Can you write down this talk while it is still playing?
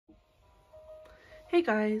Hey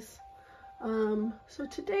guys, so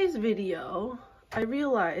today's video, I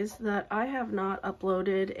realized that I have not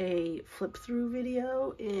uploaded a flip through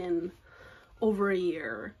video in over a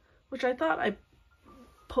year, which I thought I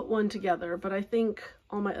put one together, but I think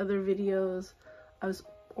all my other videos, I was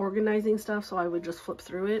organizing stuff so I would just flip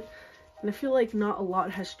through it, and I feel like not a lot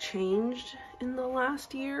has changed in the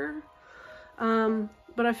last year,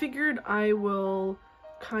 but I figured I will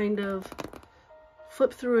kind of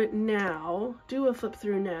flip through it now, do a flip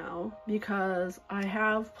through now, because I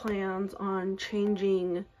have plans on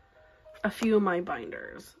changing a few of my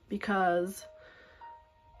binders, because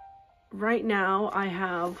right now I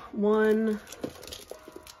have one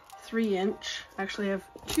 3-inch, actually I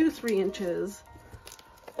have two 3 inches,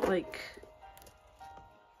 like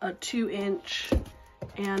a 2-inch,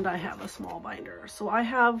 and I have a small binder. So I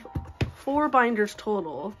have 4 binders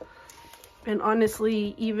total. And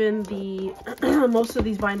honestly, even the most of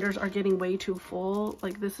these binders are getting way too full.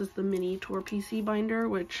 Like this is the mini tour PC binder,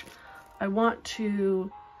 which I want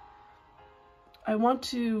to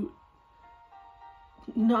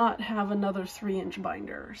not have another 3-inch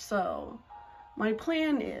binder. So my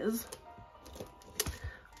plan is,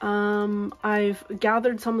 I've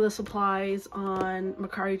gathered some of the supplies on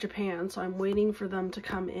Mercari Japan, so I'm waiting for them to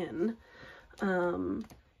come in.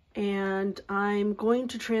 And I'm going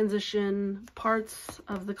to transition parts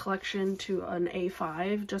of the collection to an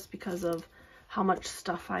A5 just because of how much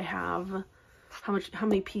stuff I have, how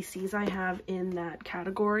many PCs I have in that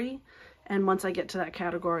category. And once I get to that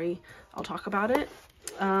category, I'll talk about it.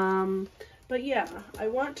 But yeah, I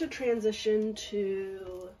want to transition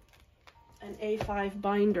to an A5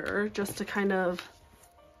 binder just to kind of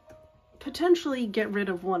potentially get rid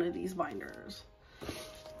of one of these binders,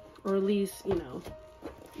 or at least, you know,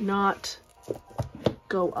 not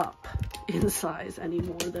go up in size any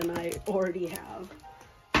more than I already have.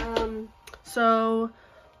 So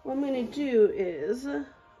what I'm going to do is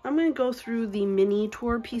I'm going to go through the mini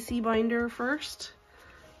tour PC binder first,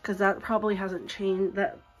 because that probably hasn't changed,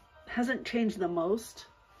 the most,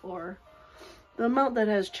 or the amount that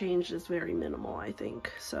has changed is very minimal, I think.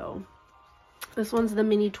 So this one's the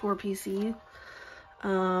mini tour PC.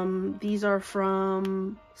 These are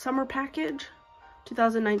from Summer Package,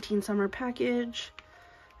 2019 Summer Package,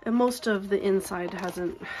 and most of the inside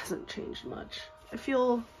hasn't changed much. I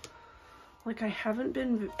feel like I haven't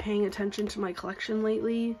been paying attention to my collection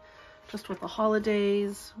lately, just with the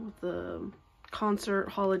holidays, with the concert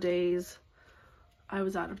holidays. I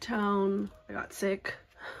was out of town, I got sick,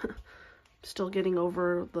 still getting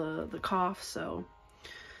over the cough, so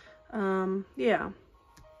yeah.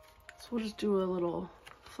 So we'll just do a little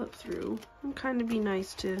flip through and kind of be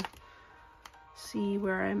nice to see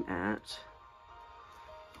where I'm at.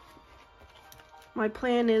 My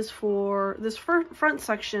plan is for this front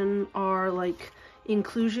section are like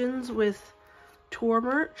inclusions with tour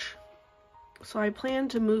merch. So I plan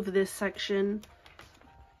to move this section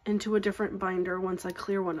into a different binder once I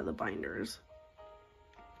clear one of the binders.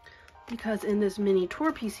 Because in this mini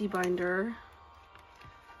tour PC binder,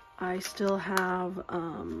 I still have,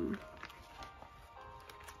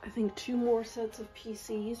 I think 2 more sets of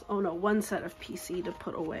PCs. Oh no, 1 set of PC to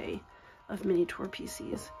put away, of mini tour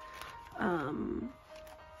PCs,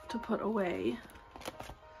 to put away.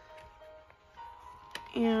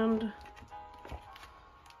 And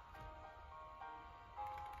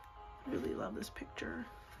I really love this picture.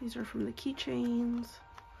 These are from the keychains.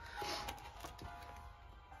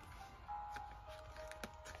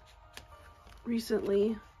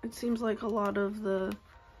 Recently, it seems like a lot of the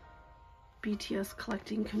BTS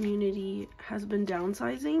collecting community has been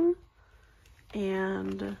downsizing,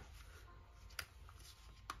 and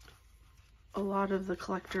a lot of the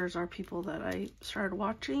collectors are people that I started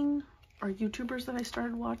watching, are YouTubers that I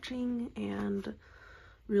started watching and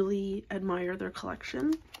really admire their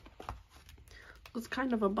collection. It's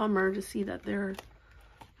kind of a bummer to see that they're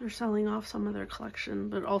selling off some of their collection,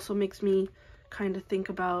 but it also makes me kind of think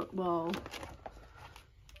about, well,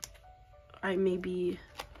 I maybe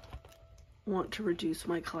want to reduce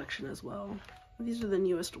my collection as well. These are the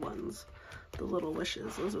newest ones, the Little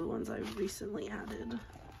Wishes. Those are the ones I've recently added.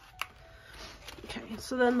 Okay,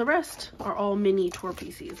 so then the rest are all mini tour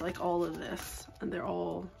PCs, like all of this, and they're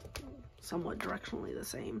all somewhat directionally the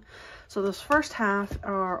same. So this first half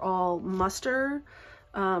are all muster,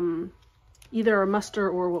 either a muster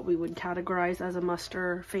or what we would categorize as a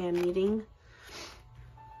muster fan meeting.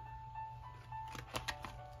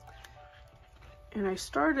 And I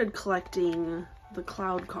started collecting the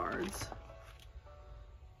cloud cards.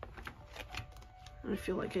 I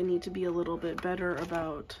feel like I need to be a little bit better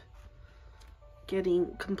about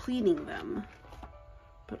completing them,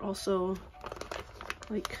 but also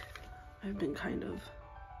Like, I've been kind of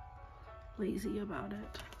lazy about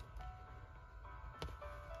it.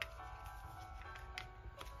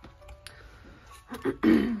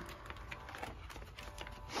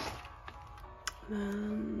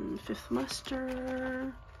 Then Fifth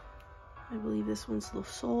Muster. I believe this one's the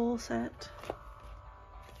Soul set.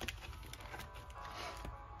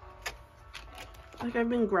 Like, I've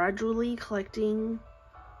been gradually collecting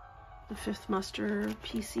the Fifth Muster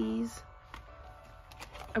PCs.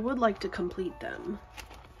 I would like to complete them.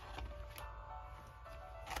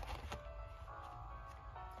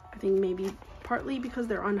 I think maybe partly because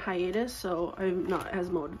they're on hiatus, so I'm not as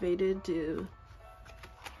motivated to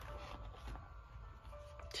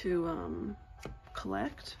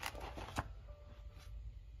collect.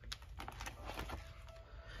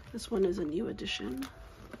 This one is a new edition.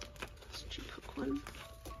 This G-Hook one.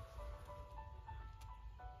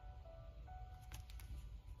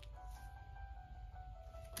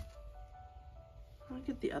 I'll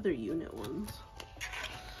get the other unit ones.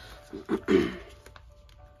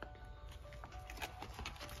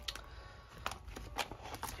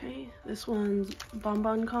 Okay, this one's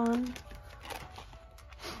Bonbon Con,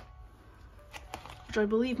 which I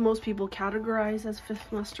believe most people categorize as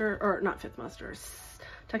Fifth Muster, or not Fifth Muster,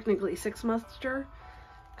 technically Sixth Muster,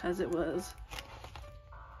 because it was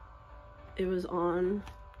on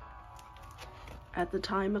at the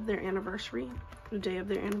time of their anniversary, the day of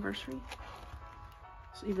their anniversary.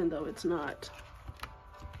 So even though it's not,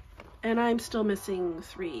 and I'm still missing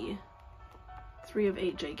three of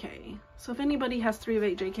 8JK. So if anybody has 3 of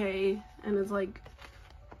 8JK and is like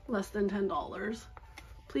less than $10,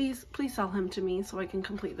 please sell him to me so I can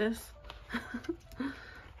complete this.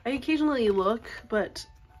 I occasionally look, but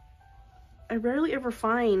I rarely ever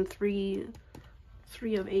find 3 of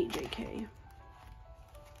 8JK.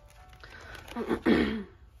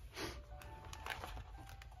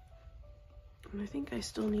 And I think I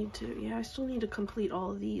still need to, yeah, I still need to complete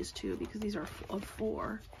all of these too, because these are of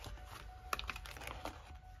 4.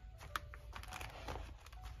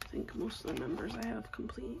 I think most of the members I have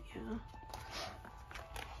complete, yeah.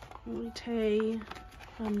 Only Tae,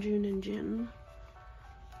 Jun, and Jin.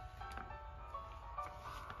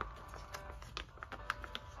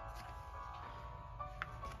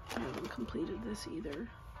 I haven't completed this either.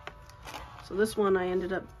 So this one I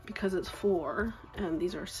ended up, because it's 4 and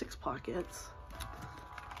these are 6 pockets,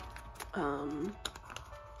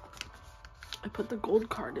 I put the gold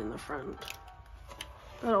card in the front.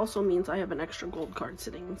 That also means I have an extra gold card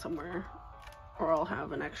sitting somewhere, or I'll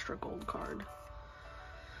have an extra gold card.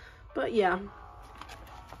 But yeah.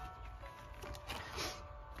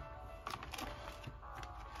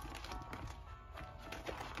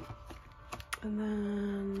 And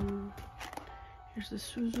then here's the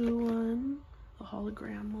Suzu one, the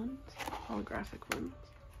hologram ones, holographic ones.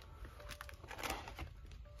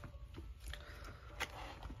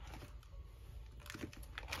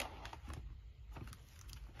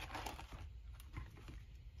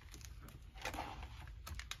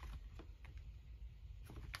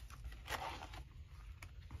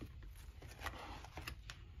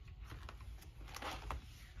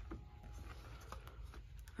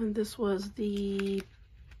 And this was the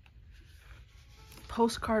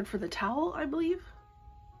postcard for the towel, I believe.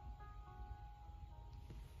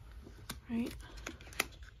 Right?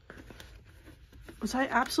 So I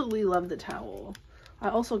absolutely love the towel. I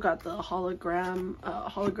also got the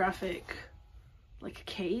holographic like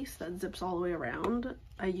case that zips all the way around.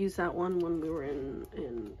 I used that one when we were in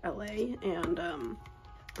LA, and I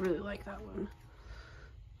really like that one.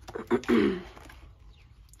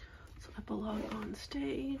 Epilogue on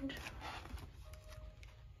stage.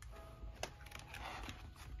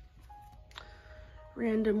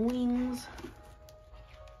 Random wings.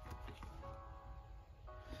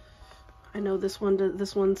 I know this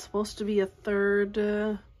one's supposed to be a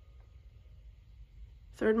third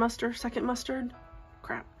mustard, second mustard.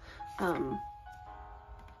 Crap.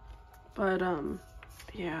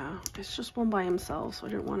 Yeah, it's just one by himself, so I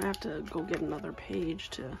didn't want to have to go get another page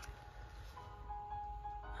to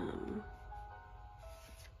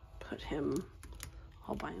put him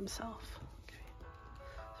all by himself. Okay,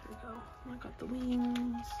 there we go. I got the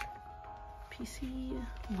wings, PC,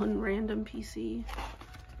 one random PC.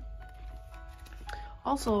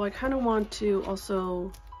 Also, I kind of want to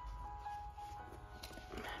also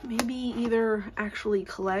maybe either actually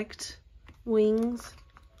collect wings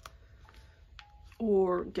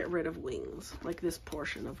or get rid of wings, like this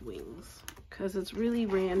portion of wings, because it's really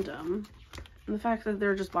random. And the fact that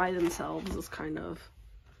they're just by themselves is kind of,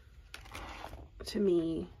 to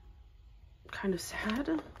me, kind of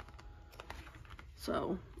sad.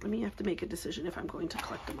 So I mean, I have to make a decision if I'm going to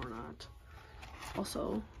collect them or not.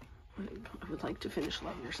 Also, I would like to finish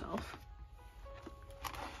Love Yourself.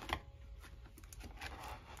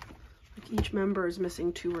 Like each member is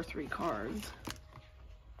missing 2 or 3 cards.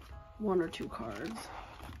 1 or 2 cards.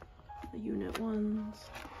 The unit ones.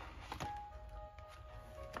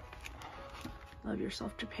 Love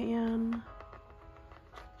Yourself Japan.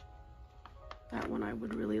 That one I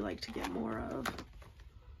would really like to get more of.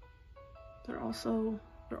 There are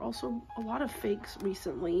also a lot of fakes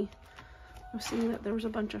recently. I'm seeing that there was a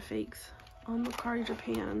bunch of fakes on Mercari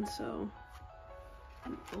Japan, so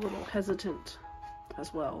I'm a little hesitant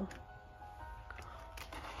as well.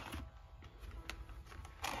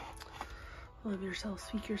 Love Yourself,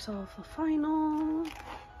 Speak Yourself, the final.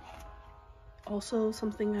 Also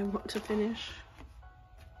something I want to finish.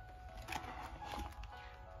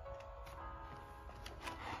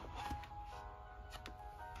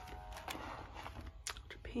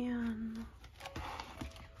 Japan.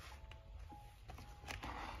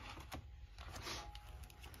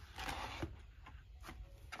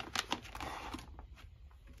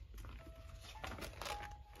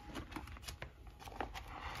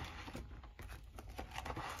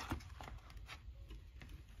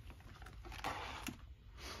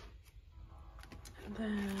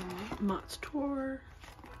 Then Mott's Tour.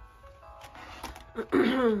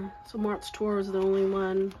 So Mott's Tour is the only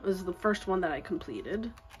one, is the first one that I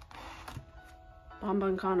completed.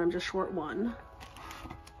 Bonbon Con, I'm just short 1.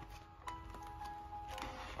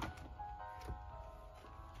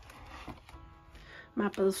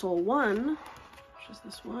 Map of the Soul 1, which is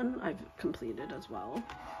this one, I've completed as well.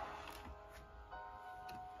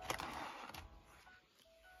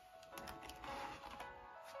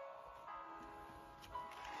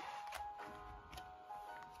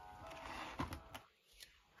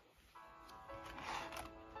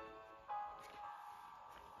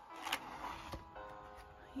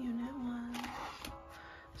 Unit 1.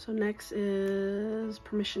 So next is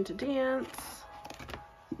Permission to Dance.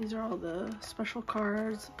 These are all the special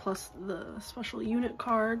cards plus the special unit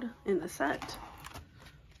card in the set.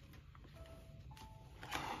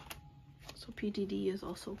 So PTD is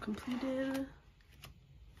also completed.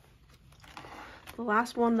 The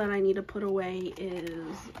last one that I need to put away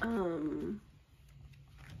is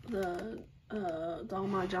the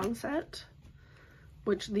Dalmajang set,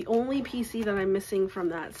 which the only PC that I'm missing from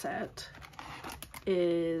that set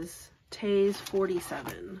is Tae's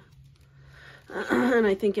 47. And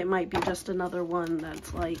I think it might be just another one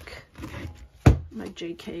that's like my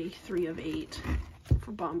JK 3 of 8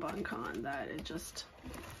 for Bonbon Con, that it just,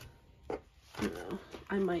 you know,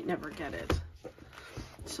 I might never get it.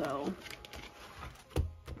 So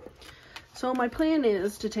my plan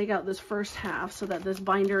is to take out this first half so that this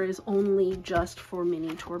binder is only just for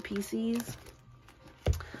mini tour PCs.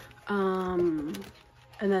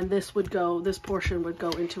 And then this portion would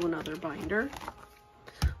go into another binder.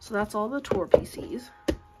 So that's all the tour PCs.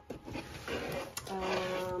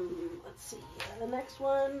 Let's see, the next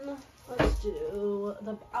one, let's do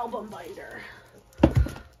the album binder.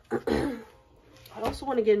 I also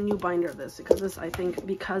want to get a new binder of this, because this, I think,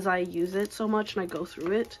 because I use it so much and I go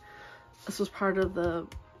through it, this was part of the,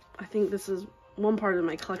 I think this is one part of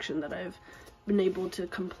my collection that I've been able to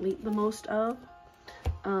complete the most of.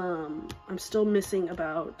 I'm still missing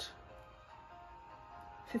about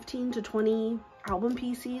 15 to 20 album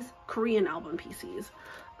PCs, Korean album PCs.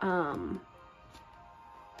 And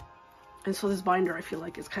so this binder, I feel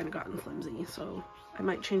like, has kind of gotten flimsy, so I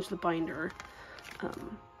might change the binder.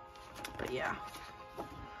 But yeah.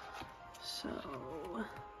 So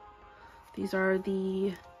these are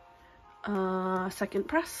the second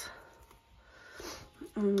press.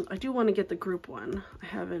 I do want to get the group one. I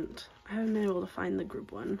haven't been able to find the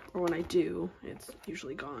group one, or when I do, it's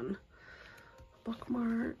usually gone.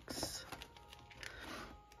 Bookmarks.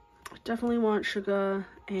 I definitely want Suga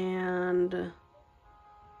and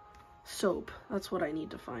Soap. That's what I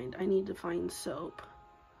need to find. I need to find Soap.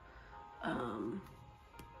 And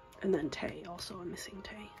then Tae also. I'm missing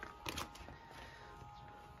Tae.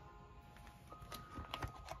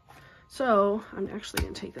 So I'm actually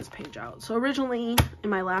going to take this page out. So originally in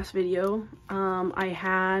my last video, I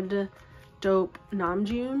had Dope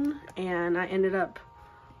Namjoon, and I ended up,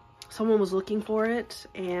 someone was looking for it,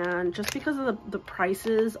 and just because of the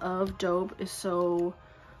prices of Dope is so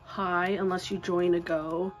high unless you join a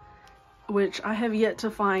Go, which I have yet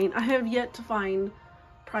to find. I have yet to find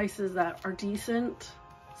prices that are decent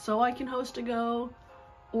so I can host a Go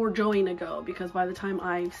or join a Go, because by the time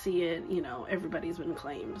I see it, you know, everybody's been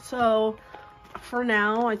claimed. So for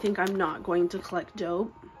now, I think I'm not going to collect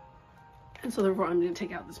Dope. And so therefore I'm going to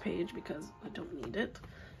take out this page because I don't need it.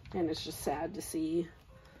 And it's just sad to see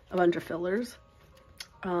a bunch of fillers.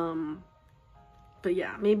 But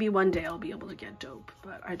yeah, maybe one day I'll be able to get dope,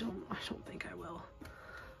 but I don't think I will.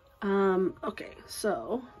 Okay,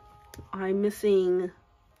 so I'm missing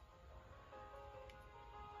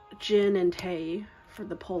Jin and Tae for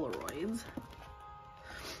the Polaroids.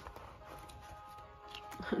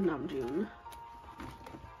 Namjoon.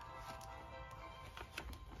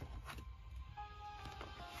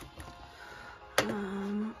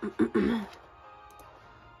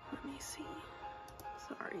 Let me see.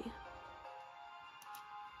 Sorry.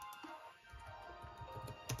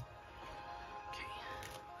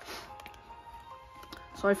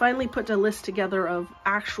 So I finally put a list together of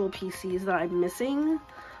actual PCs that I'm missing.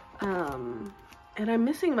 And I'm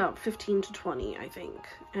missing about 15 to 20, I think.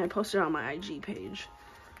 And I posted on my IG page.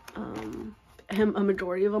 A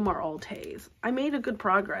majority of them are all Taes. I made a good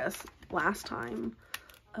progress last time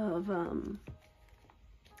of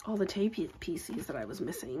all the Tae PCs that I was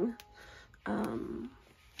missing. But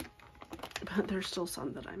there's still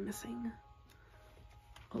some that I'm missing.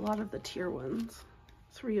 A lot of the tier ones.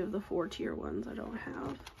 3 of the 4 tier ones I don't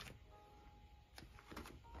have.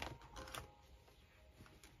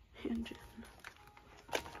 Hanjin.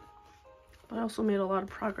 But I also made a lot of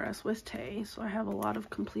progress with Tae, so I have a lot of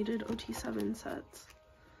completed OT7 sets.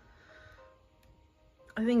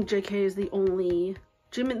 I think JK is the only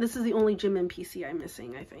this is the only Jimin PC I'm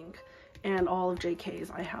missing, I think. And all of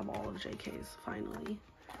JK's, I have all of JK's finally.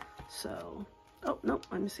 So, oh nope,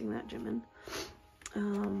 I'm missing that Jimin.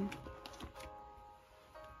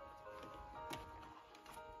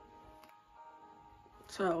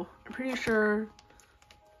 So I'm pretty sure,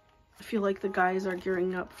 I feel like the guys are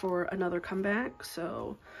gearing up for another comeback.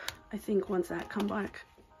 So I think once that comeback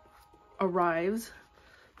arrives,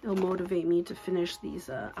 it'll motivate me to finish these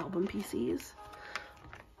album PCs.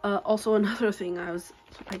 Also another thing I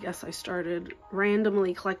guess I started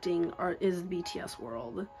randomly collecting is BTS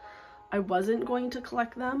World. I wasn't going to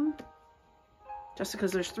collect them just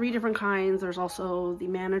because there's 3 different kinds. There's also the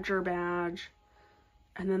manager badge,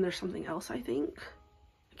 and then there's something else, I think.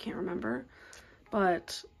 I can't remember,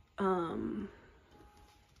 but I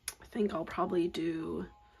think I'll probably do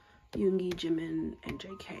Yoongi, Jimin, and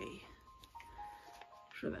JK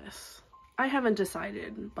for this. I haven't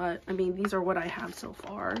decided, but I mean, these are what I have so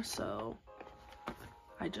far, so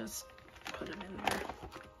I just put them in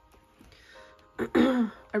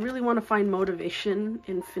there. I really want to find motivation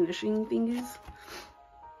in finishing these.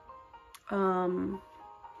 Because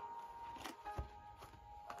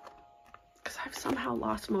I've somehow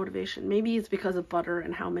lost motivation. Maybe it's because of Butter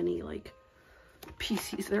and how many, like,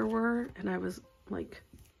 PCs there were, and I was, like,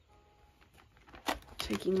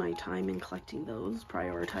 taking my time in collecting those,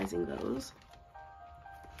 prioritizing those.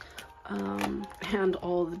 And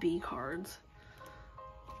all the B cards.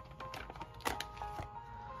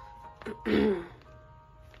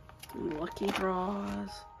 Lucky draws.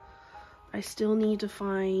 I still need to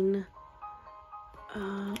find,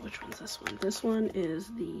 which one's this one? This one is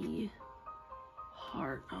the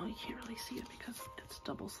heart. Oh, you can't really see it because it's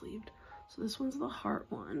double sleeved. So this one's the heart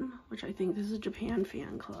one, which I think this is Japan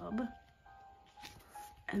Fan Club.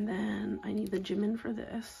 And then I need the Jimin for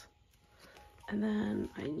this. And then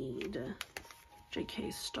I need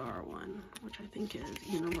JK's Star one, which I think is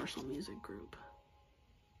Universal Music Group.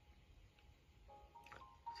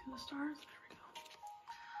 See the stars?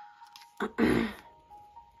 There we go.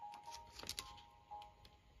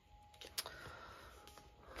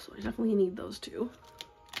 So I definitely need those 2.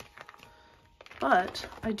 But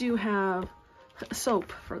I do have soap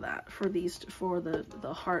for that, for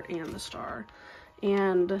the heart and the star.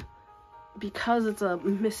 And because it's a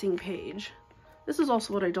missing page, this is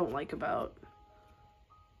also what I don't like about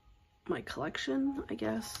my collection, I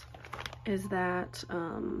guess, is that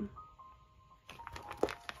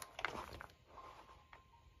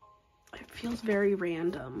it feels very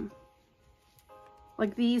random.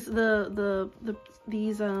 Like these,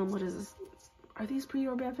 these, what is this? Are these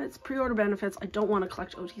pre-order benefits? Pre-order benefits, I don't want to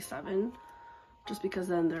collect OT7, just because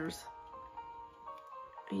then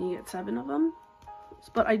you get 7 of them.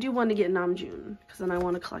 But I do want to get Namjoon, because then I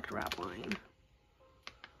want to collect Rap Line.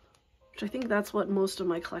 Which I think that's what most of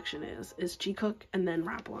my collection is Jikook and then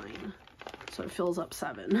Rap Line. So it fills up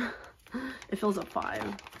 7. It fills up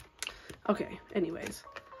 5. Okay, anyways.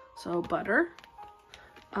 So Butter.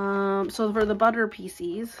 So for the Butter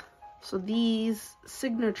PCs, so these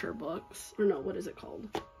signature books, or no, what is it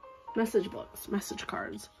called? Message books, message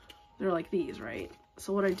cards. They're like these, right?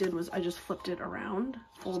 So what I did was I just flipped it around,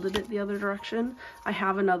 folded it the other direction. I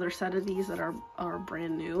have another set of these that are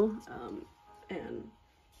brand new, and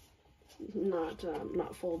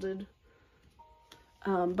not folded.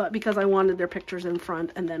 But because I wanted their pictures in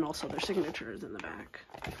front and then also their signatures in the back,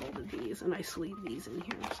 I folded these and I sleeved these in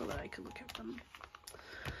here so that I could look at them.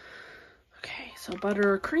 Okay, so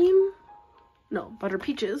butter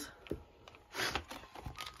peaches,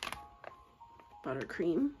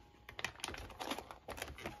 buttercream,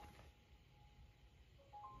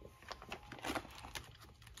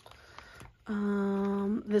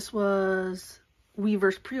 this was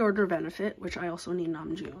Weaver's pre-order benefit, which I also need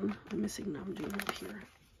Namjoon. I'm missing Namjoon up here.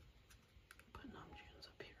 Put Namjoon's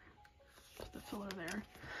up here. Put the filler there.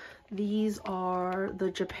 These are the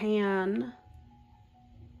Japan.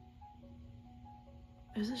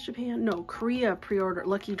 Is this Japan? No, Korea pre-order,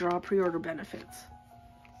 lucky draw pre-order benefits.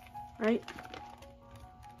 Right?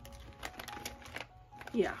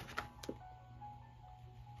 Yeah.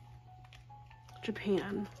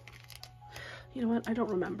 Japan. You know what? I don't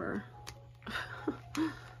remember.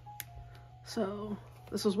 So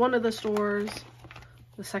this was one of the stores,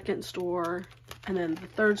 the second store, and then the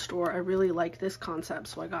third store. I really like this concept,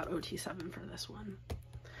 so I got OT7 for this one.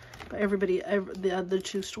 But the other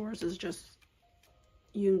two stores is just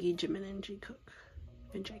Yoongi, Jimin, and Jikook,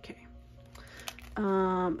 and JK.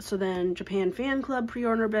 So then Japan Fan Club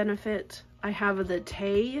pre-order benefit. I have the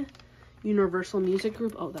Tay Universal Music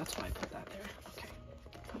Group. Oh, that's why I put that there. Okay,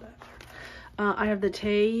 put that there. I have the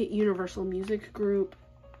Tay Universal Music Group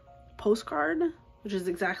postcard, which is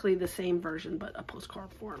exactly the same version but a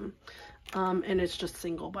postcard form, and it's just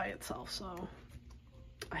single by itself, so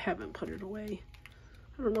I haven't put it away.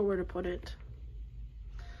 I don't know where to put it.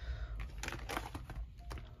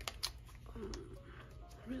 I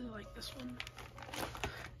really like this one.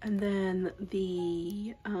 And then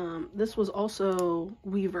the this was also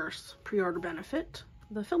Weverse pre-order benefit,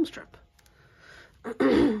 the film strip.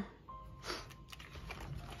 Okay.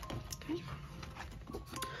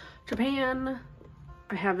 Japan,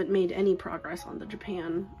 I haven't made any progress on the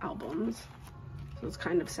Japan albums, so it's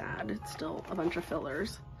kind of sad. It's still a bunch of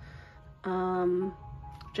fillers.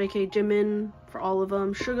 JK, Jimin for all of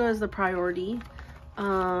them. Suga is the priority,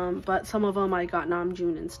 but some of them I got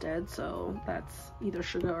Namjoon instead, so that's either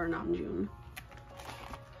Suga or Namjoon.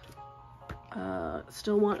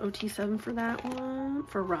 Still want OT7 for that one.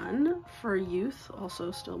 For Run, for Youth,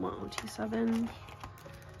 also still want OT7.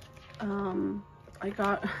 I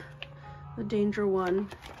got the Danger one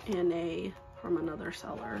in from another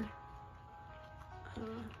seller.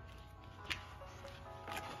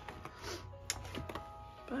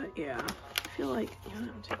 But yeah, I feel like, yeah,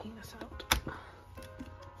 I'm taking this out.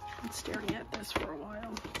 I've been staring at this for a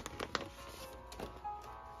while.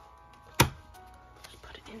 Just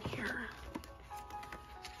put it in here.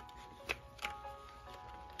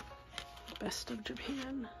 Best of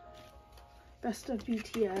Japan. Best of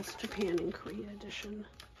BTS Japan and Korea edition.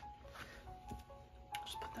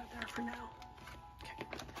 Just put that there for now. Okay.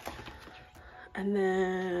 And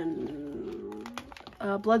then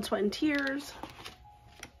Blood, Sweat, and Tears.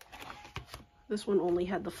 This one only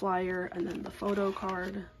had the flyer and then the photo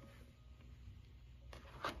card.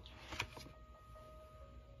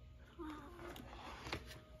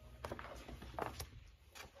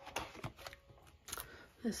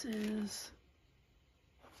 This is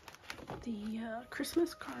the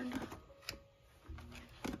Christmas card.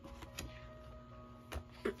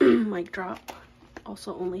 Mic drop.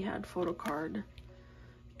 Also only had photo card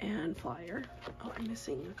and flyer. Oh, I'm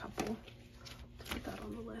missing a couple. Put that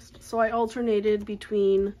on the list. So I alternated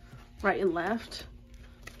between right and left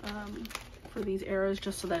for these eras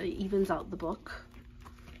just so that it evens out the book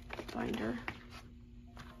binder.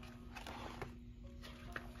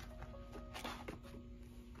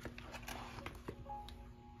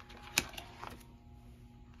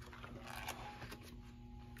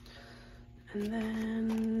 And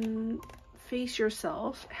then Face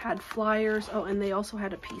Yourself had flyers. Oh, and they also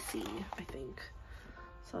had a PC, I think.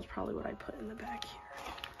 So that's probably what I put in the back here.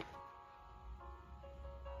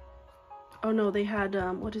 Oh no, they had,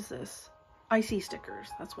 what is this? IC stickers,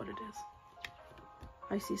 that's what it is.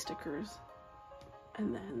 IC stickers.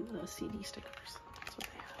 And then the CD stickers, that's what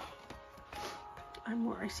they had. And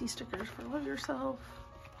more IC stickers for Love Yourself.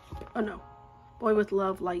 Oh no, Boy With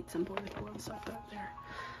Love, Lights, and Boy With Love, so I put it there.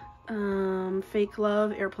 Fake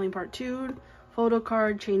Love, Airplane Part 2, photo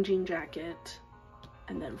card, changing jacket,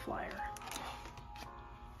 and then flyer.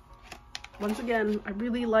 Once again, I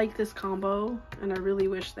really like this combo, and I really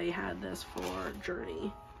wish they had this for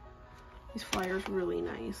Journey. These flyers are really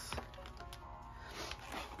nice.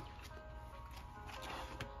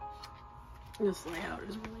 This layout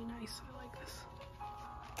is really nice. I like this.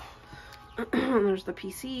 There's the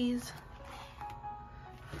PCs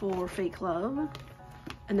for Fake Love.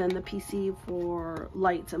 And then the PC for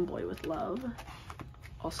Lights and Boy with Love,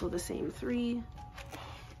 also the same 3.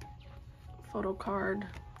 Photo card,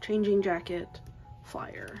 changing jacket,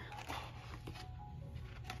 flyer.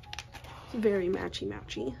 It's very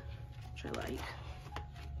matchy-matchy, which I like.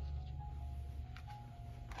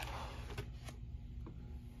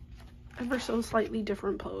 Ever so slightly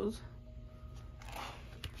different pose.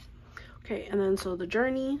 Okay, and then so the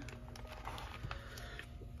journey.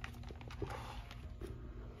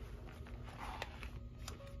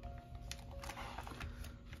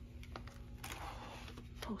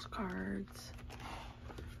 Postcards,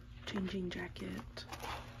 changing jacket.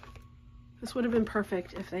 This would have been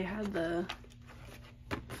perfect if they had the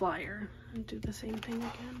flyer and do the same thing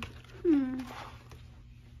again.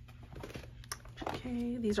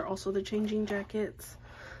 Okay, these are also the changing jackets.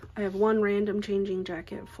 I have one random changing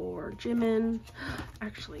jacket for Jimin.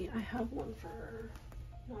 Actually, I have one for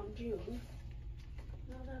Namjoon.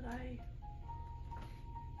 Now that I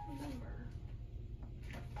remember.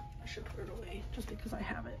 I should put it away just because I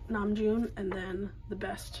have it. Namjoon, and then the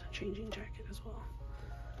best changing jacket as well.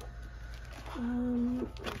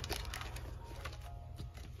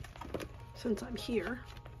 Since I'm here.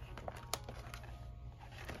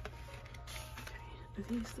 Okay, are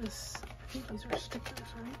these this? I think these are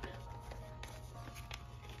stickers, right?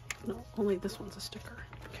 No, only this one's a sticker.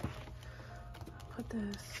 Okay. Put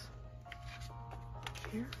this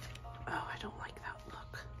here. Oh, I don't like that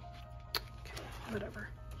look. Okay, whatever.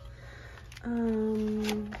 Okay.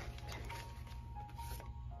 I'm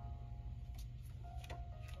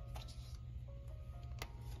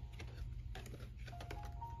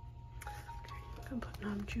gonna put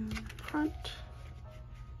Namjoon in front.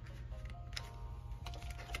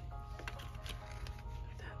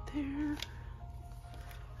 Put that there.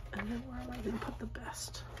 And then where am I gonna put the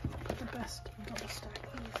best? Put the best double stack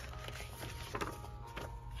these.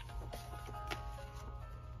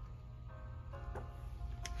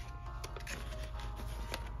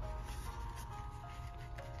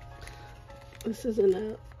 This is in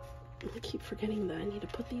a, I keep forgetting that I need to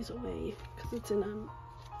put these away because it's in a, you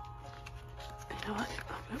know what,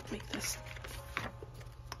 I'm gonna make this,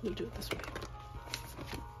 let me do it this way.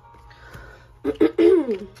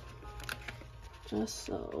 Just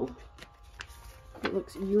so it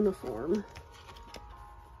looks uniform,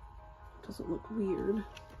 doesn't look weird.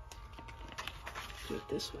 Do it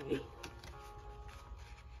this way.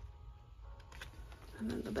 And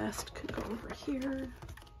then the best could go over here.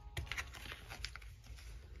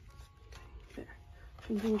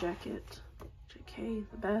 Changing jacket, JK,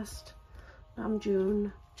 the best,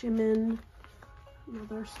 Namjoon, Jimin,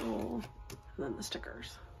 another soul, and then the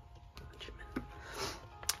stickers.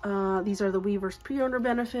 Jimin. These are the Weverse pre-order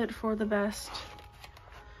benefit for the best.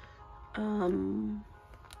 One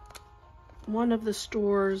of the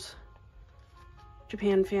stores,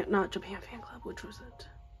 not Japan Fan Club, which was it?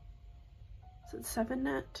 Is it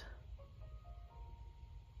 7net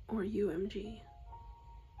or UMG?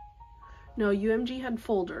 No, UMG had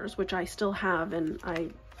folders, which I still have, and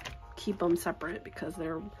I keep them separate because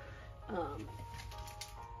they're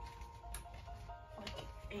like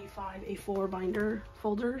A5, A4 binder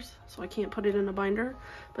folders, so I can't put it in a binder.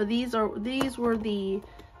 But these were the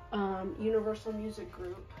Universal Music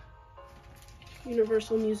Group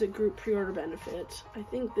pre-order benefit. I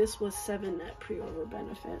think this was 7net pre-order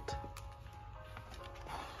benefit.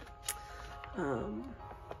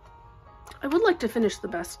 I would like to finish the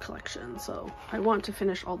best collection, so I want to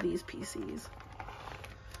finish all these PCs.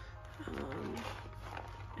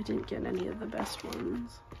 I didn't get any of the best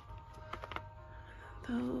ones.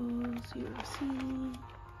 Those,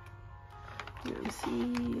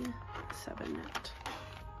 UMC, 7net.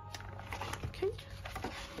 Okay.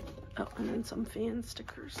 Oh, and then some fan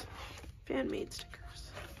stickers. Fan-made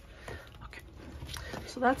stickers. Okay.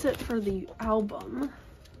 So that's it for the album.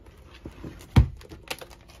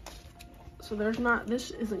 So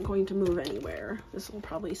this isn't going to move anywhere. This will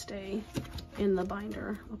probably stay in the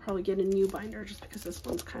binder. I'll probably get a new binder just because this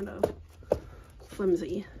one's kind of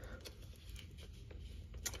flimsy.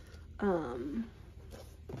 There's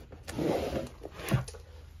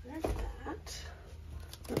that.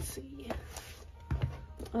 Let's see.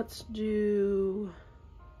 Let's do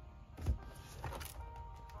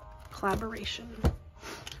collaboration.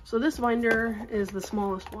 So this binder is the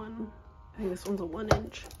smallest one. I think this one's a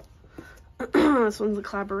 1-inch. This one's a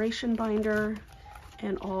collaboration binder,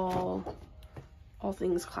 and all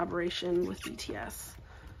things collaboration with BTS.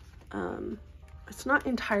 It's not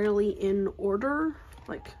entirely in order,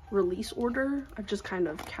 like release order. I've just kind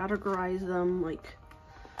of categorized them, like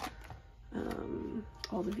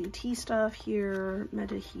all the VT stuff here,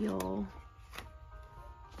 Meta Heal,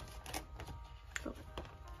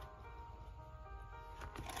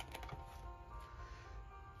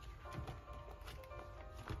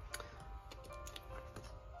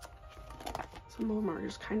 Some of them are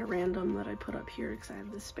just kind of random that I put up here because I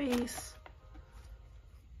have the space.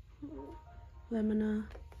 Lemina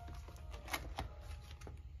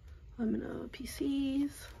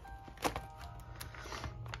PCs.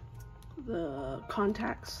 The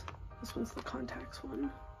contacts. This one's the contacts one.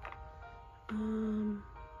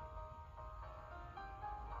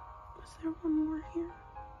 Is there one more here?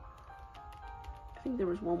 I think there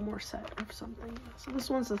was one more set of something. So this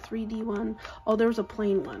one's the 3D one. Oh, there was a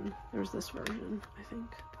plain one. There's this version, I think.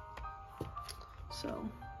 So,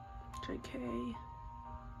 JK.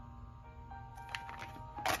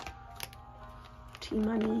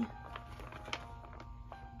 T-Money.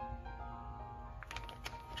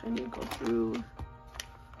 Trying to go through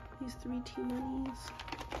these 3 T-Monies.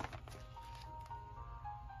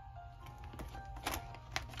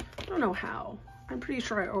 I don't know how. I'm pretty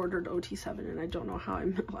sure I ordered OT7 and I don't know how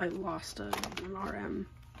I lost an RM.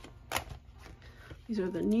 These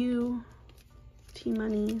are the new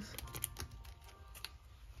T-Monies.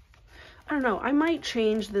 I don't know. I might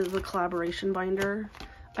change the collaboration binder.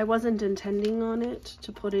 I wasn't intending on it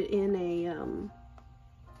to put it in a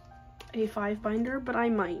A5 binder, but I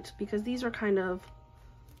might because these are kind of,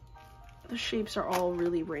 the shapes are all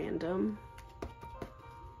really random.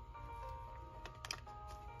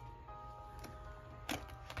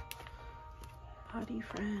 Body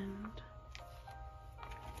Friend.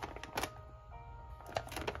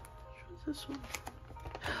 What's this one?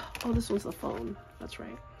 Oh, this one's the phone. That's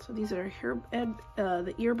right. So these are here,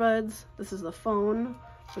 the earbuds. This is the phone,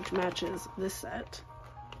 which matches this set.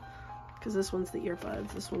 Because this one's the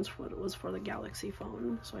earbuds. This one's what it was for the Galaxy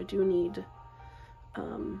phone. So I do need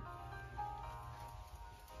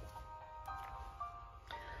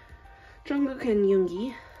Jungkook and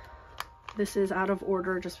Yoongi. This is out of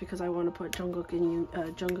order just because I want to put Jungkook and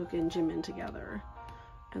Jimin together.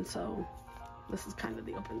 And so this is kind of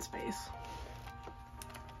the open space.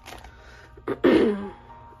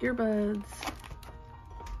 Earbuds.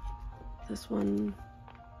 This one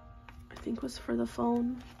I think was for the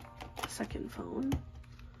phone. The second phone.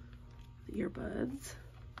 The earbuds.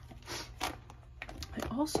 I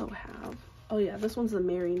also have, oh yeah, this one's the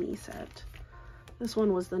Marry Me set. This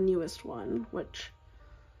one was the newest one, which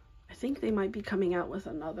I think they might be coming out with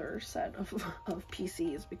another set of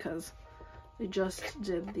PCs because they just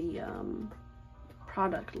did the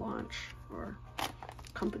product launch or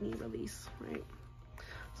company release, right?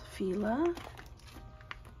 So Fila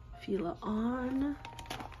on.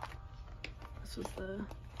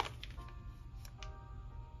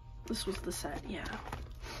 This was the set, yeah.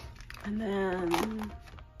 And then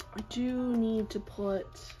I do need to put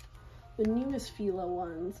the newest Fila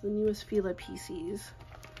ones, the newest Fila PCs.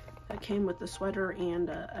 That came with the sweater and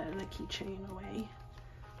a keychain away.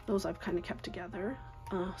 Those I've kind of kept together.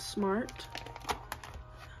 Smart.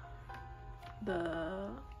 The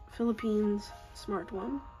Philippines Smart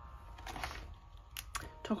one.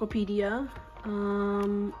 Tokopedia.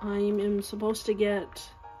 I am supposed to get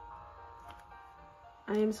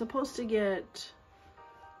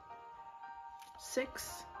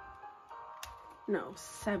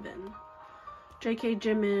 7. JK,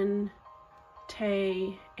 Jimin,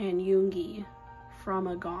 Tae, and Yoongi from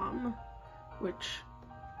a GOM, which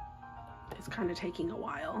is kind of taking a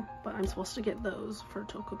while, but I'm supposed to get those for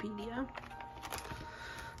Tokopedia.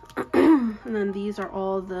 And then these are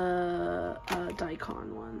all the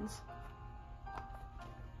Daikon ones.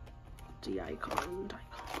 Daikon.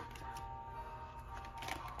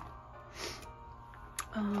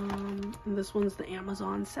 And this one's the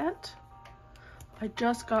Amazon set. I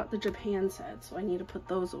just got the Japan set, so I need to put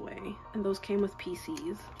those away. And those came with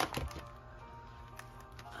PCs.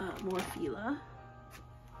 More Fila.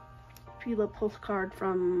 Fila postcard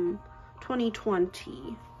from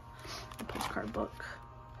 2020. The postcard book.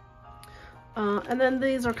 And then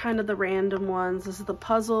these are kind of the random ones. This is the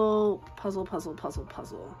puzzle.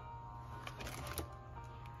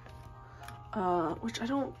 Which I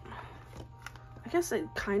guess it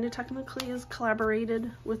kind of technically is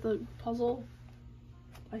collaborated with a puzzle.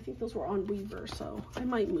 I think those were on Weaver, so I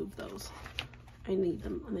might move those. I need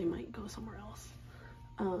them and they might go somewhere else.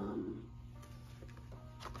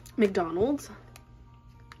 McDonald's.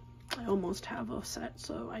 I almost have a set,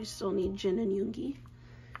 so I still need Jin and Yoongi.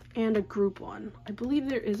 And a group one. I believe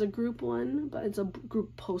there is a group one, but it's a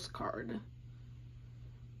group postcard.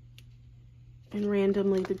 And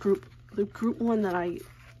randomly the group one that I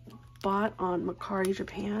bought on Mercari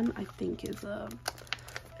Japan, I think is a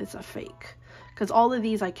fake. Because all of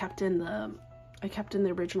these I kept in the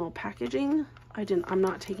original packaging. I'm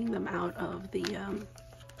not taking them out of the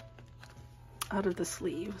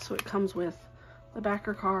sleeve. So it comes with the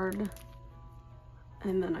backer card,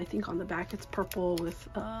 And then I think on the back it's purple with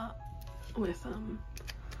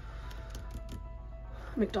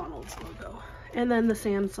McDonald's logo. And then the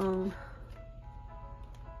Samsung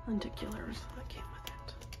lenticulars that came with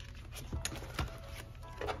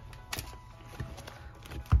it.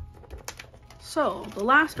 So the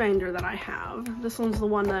last binder that I have, this one's the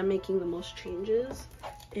one that I'm making the most changes,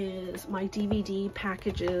 is my DVD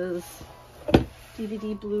packages,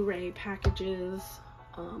 DVD Blu-ray packages,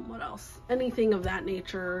 what else? Anything of that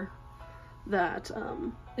nature that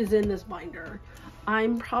is in this binder.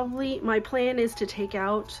 My plan is to take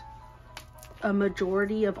out a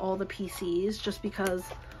majority of all the PCs, just because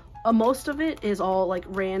most of it is all like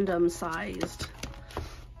random sized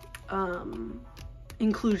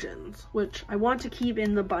inclusions, which I want to keep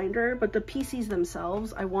in the binder, but the PCs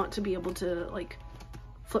themselves, I want to be able to like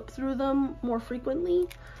flip through them more frequently,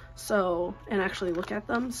 so, and actually look at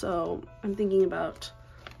them. So I'm thinking about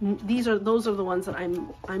those are the ones that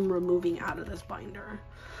I'm removing out of this binder.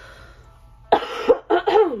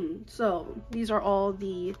 So these are all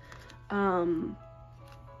the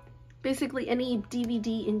basically any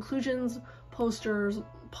DVD inclusions, posters,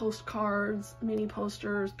 postcards, mini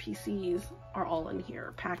posters, PCs are all in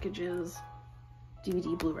here. Packages,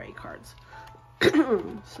 DVD Blu-ray cards.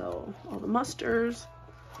 So all the musters.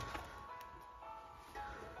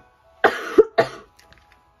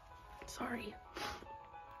 Sorry.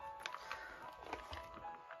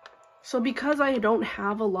 So because I don't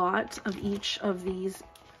have a lot of each of these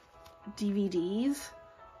DVDs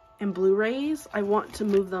and Blu-rays, I want to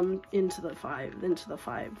move them into the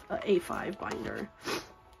A5 binder.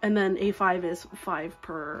 And then A5 is 4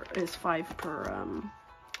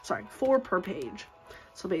 per page.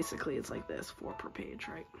 So basically it's like this, 4 per page,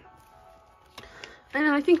 right? And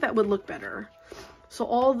I think that would look better. So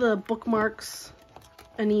all the bookmarks,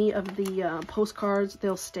 any of the postcards,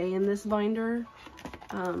 they'll stay in this binder.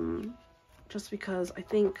 Just because I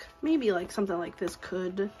think maybe like something like this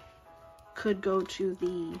could go to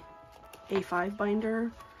the A5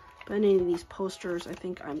 binder, but any of these posters, I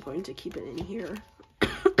think I'm going to keep it in here.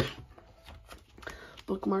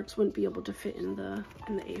 Bookmarks wouldn't be able to fit in the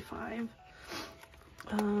A5.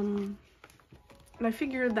 And I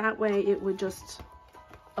figured that way it would just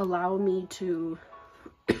allow me to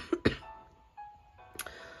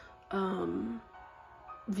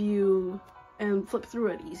view and flip through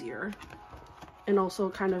it easier, and also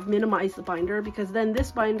kind of minimize the binder, because then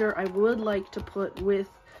this binder I would like to put with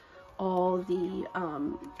all the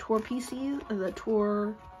tour PCs, the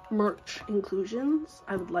tour merch inclusions.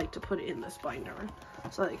 I would like to put it in this binder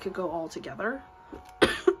so that it could go all together.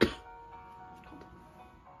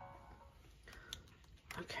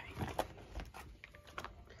 Okay.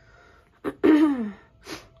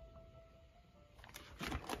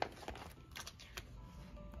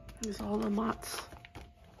 These are all the Mott's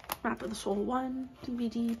Map of the Soul 1,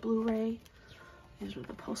 DVD, Blu-ray. These are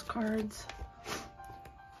the postcards.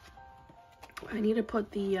 I need to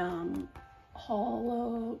put the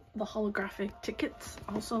holographic tickets,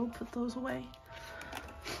 also put those away.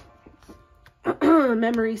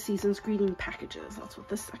 Memory Seasons Greeting Packages, that's what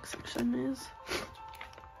this section is.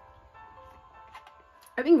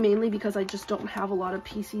 I think mainly because I just don't have a lot of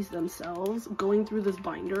PCs themselves, going through this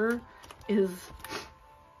binder is...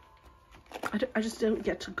 I just don't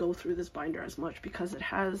get to go through this binder as much because it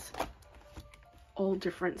has all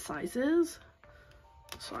different sizes.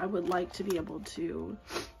 So I would like to be able to,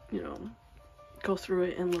 you know, go through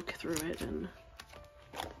it and look through it, and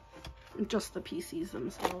just the PCs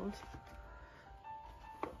themselves.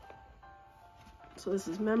 So this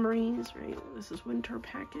is Memories, right? This is Winter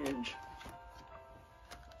Package.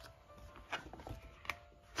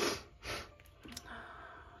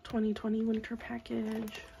 '2020 Winter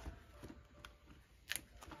Package.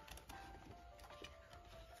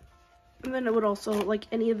 And then it would also, like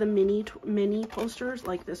any of the mini posters,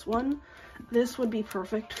 like this one, this would be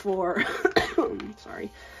perfect for,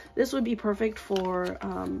 sorry, this would be perfect for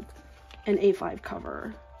an A5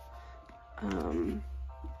 cover.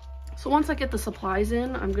 So once I get the supplies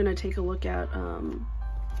in, I'm gonna take a look at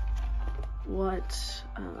what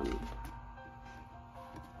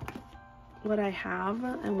I have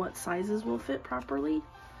and what sizes will fit properly.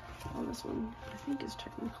 Oh, this one I think is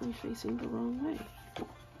technically facing the wrong way.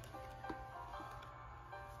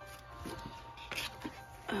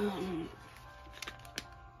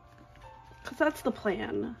 Because that's the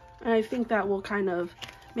plan, and I think that will kind of,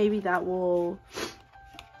 maybe that will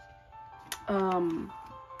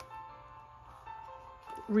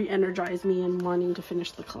re-energize me in wanting to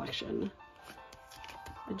finish the collection.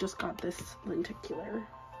 I just got this lenticular.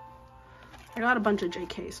 I got a bunch of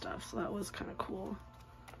JK stuff, so that was kind of cool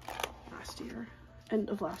last year. end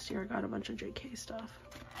of last year, I got a bunch of JK stuff.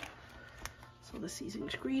 So the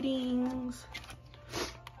season's greetings.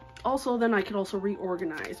 Also, then I could also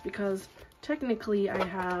reorganize, because technically I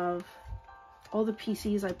have all the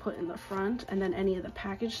PCs I put in the front and then any of the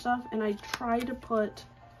package stuff, and I try to put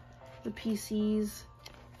the PCs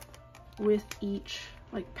with each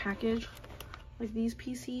like package, like these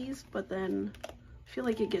PCs, but then I feel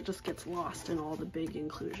like it just gets lost in all the big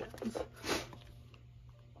inclusions.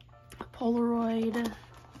 A Polaroid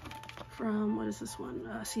from, what is this one?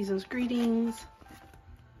 Season's Greetings.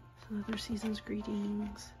 Some other Season's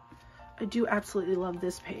Greetings. I do absolutely love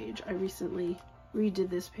this page. I recently redid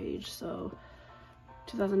this page. So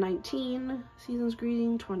 2019 Season's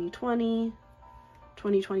Greeting, 2020,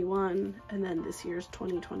 2021, and then this year's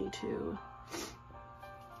 2022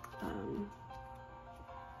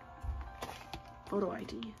 photo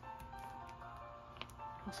ID.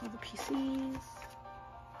 Also the PCs,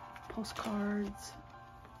 postcards,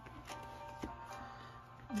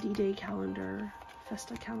 D-Day calendar,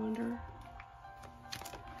 Festa calendar,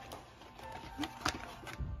 the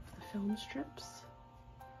film strips,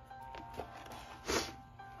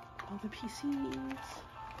 all the PCs,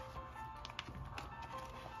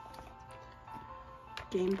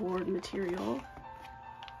 game board material,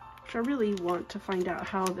 which I really want to find out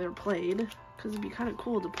how they're played, because it'd be kind of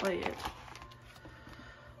cool to play it.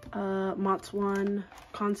 Mott's One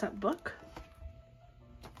concept book,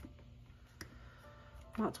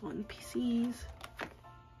 Mott's One PCs,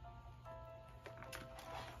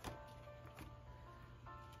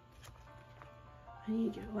 I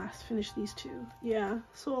need to finish these two. Yeah,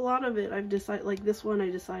 so a lot of it I've decided, like this one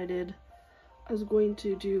I decided I was going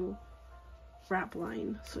to do wrap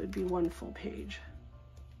line, so it'd be one full page.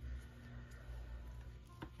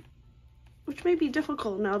 Which may be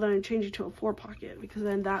difficult now that I'm changing to a 4-pocket, because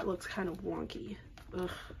then that looks kind of wonky. Ugh.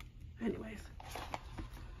 Anyways.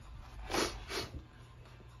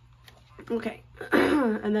 Okay.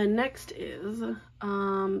 And then next is,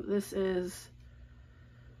 this is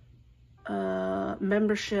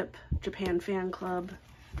membership, Japan fan club,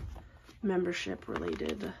 membership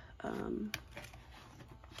related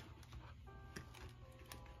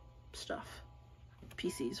stuff.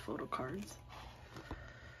 PCs, photo cards.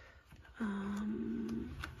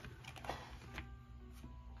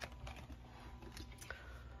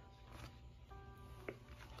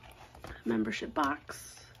 Membership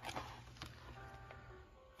box.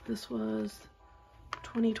 This was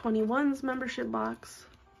 2021's membership box,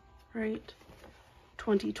 right?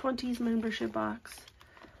 2020's membership box.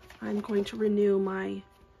 I'm going to renew my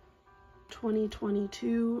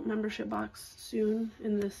 2022 membership box soon,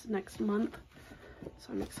 in this next month,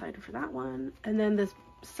 so I'm excited for that one. And then this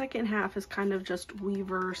second half is kind of just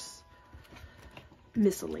Weverse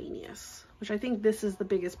miscellaneous, which I think this is the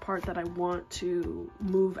biggest part that I want to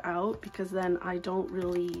move out, because then I don't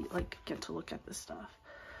really like get to look at this stuff.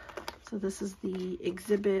 So this is the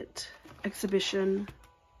exhibition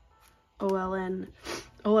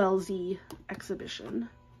OLZ exhibition.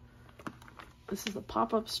 This is the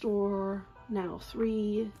pop-up store, now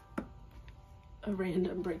 3, a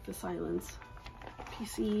random break the silence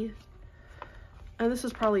PC. And this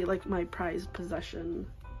is probably like my prized possession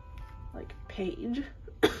like page.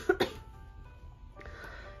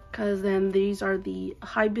 Because then these are the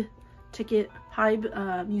Hybe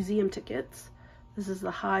museum tickets. This is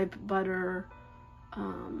the Hybe Butter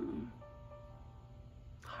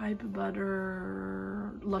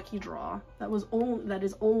lucky draw that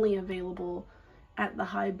is only available at the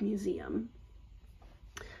Hybe Museum.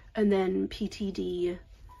 And then PTD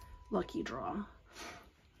lucky draw.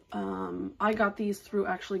 I got these through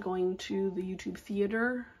actually going to the YouTube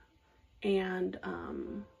theater and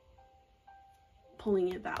pulling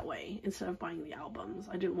it that way instead of buying the albums.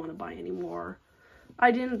 I didn't want to buy any more.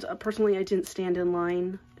 Personally, I didn't stand in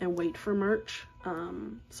line and wait for merch,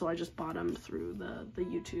 so I just bought them through the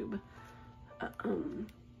YouTube,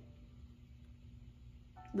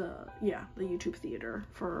 the YouTube theater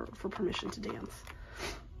for permission to dance.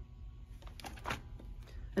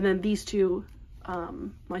 And then these two,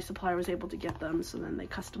 my supplier was able to get them, so then they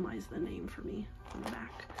customized the name for me on the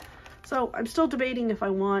back. So I'm still debating if I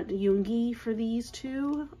want Yoongi for these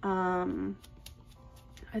two.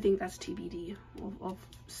 I think that's TBD. We'll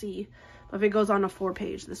see. But if it goes on a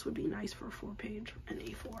 4-page, this would be nice for a 4-page, an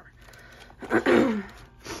A4.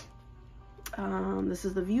 This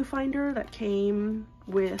is the viewfinder that came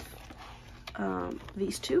with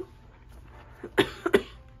these two.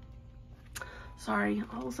 Sorry,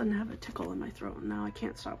 all of a sudden I have a tickle in my throat and now I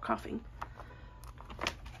can't stop coughing.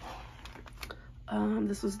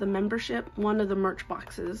 This was the membership, one of the merch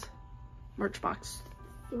boxes. Merch box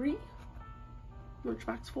 3. Which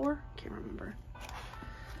box 4? Can't remember.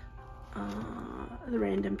 The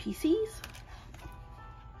random PCs.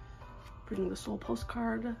 Bring the soul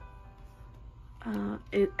postcard.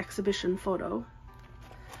 Exhibition photo.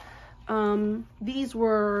 These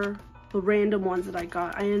were the random ones that I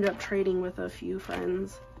got. I ended up trading with a few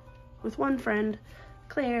friends. With one friend,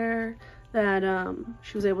 Claire, that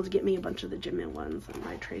she was able to get me a bunch of the Jimin ones, and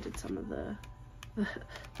I traded some of the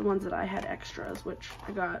ones that I had extras, which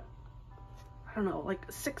I got, I don't know,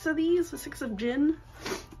 like 6 of these, 6 of Jin.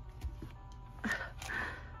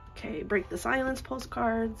 Okay, Break the Silence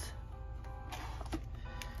postcards.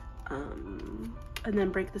 And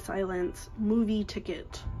then Break the Silence movie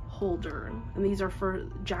ticket holder. And these are for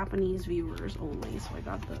Japanese viewers only, so I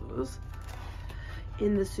got those.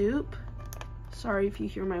 In the Soup. Sorry if you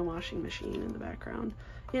hear my washing machine in the background.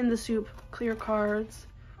 In the Soup clear cards,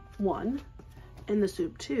 1. In the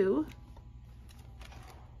Soup 2.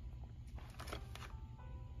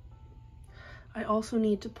 I also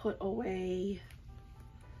need to put away,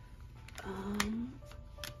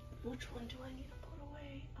 which one do I need to put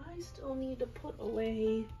away? I still need to put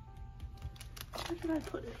away, where did I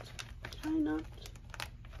put it? Did I not?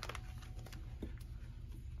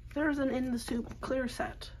 There's an In the Soup clear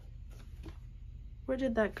set. Where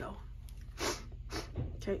did that go?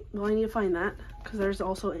 Okay, well I need to find that, because there's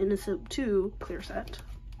also In the Soup 2 clear set.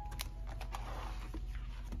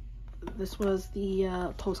 This was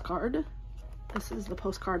the postcard. This is the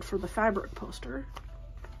postcard for the fabric poster.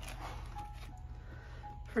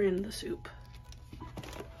 For In the Soup.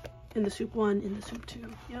 In the Soup 1, In the Soup 2.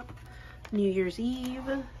 Yep. New Year's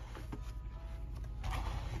Eve.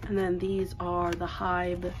 And then these are the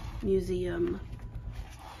Hive Museum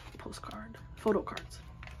postcard. Photo cards.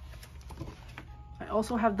 I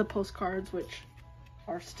also have the postcards, which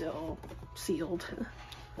are still sealed.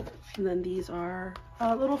 And then these are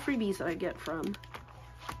little freebies that I get from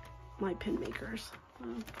my pin makers,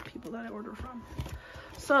 people that I order from.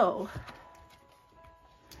 So,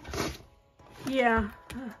 yeah.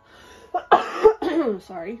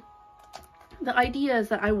 Sorry. The idea is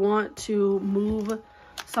that I want to move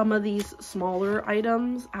some of these smaller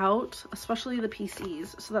items out, especially the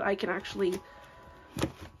PCs, so that I can actually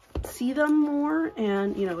see them more,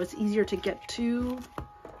 and you know, it's easier to get to.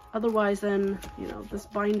 Otherwise, then, you know, this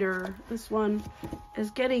binder, this one is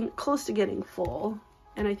getting close to getting full.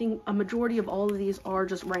 And I think a majority of all of these are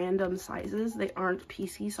just random sizes. They aren't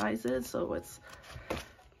PC sizes, so it's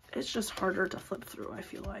just harder to flip through, I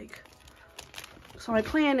feel like. So my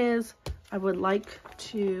plan is I would like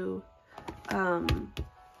to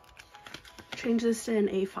change this to an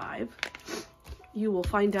A5. You will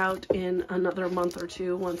find out in another month or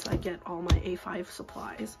 2 once I get all my A5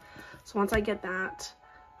 supplies. So once I get that,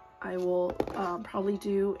 I will probably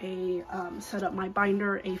do a set up my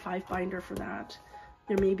binder, A5 binder for that.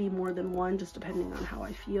 There may be more than one, just depending on how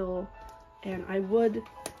I feel. And I would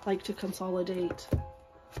like to consolidate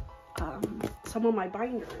some of my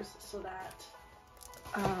binders so that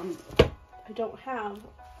I don't have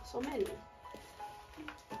so many.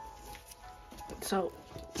 So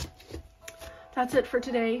that's it for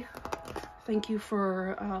today. Thank you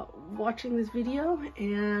for watching this video,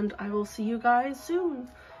 and I will see you guys soon.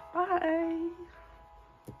 Bye!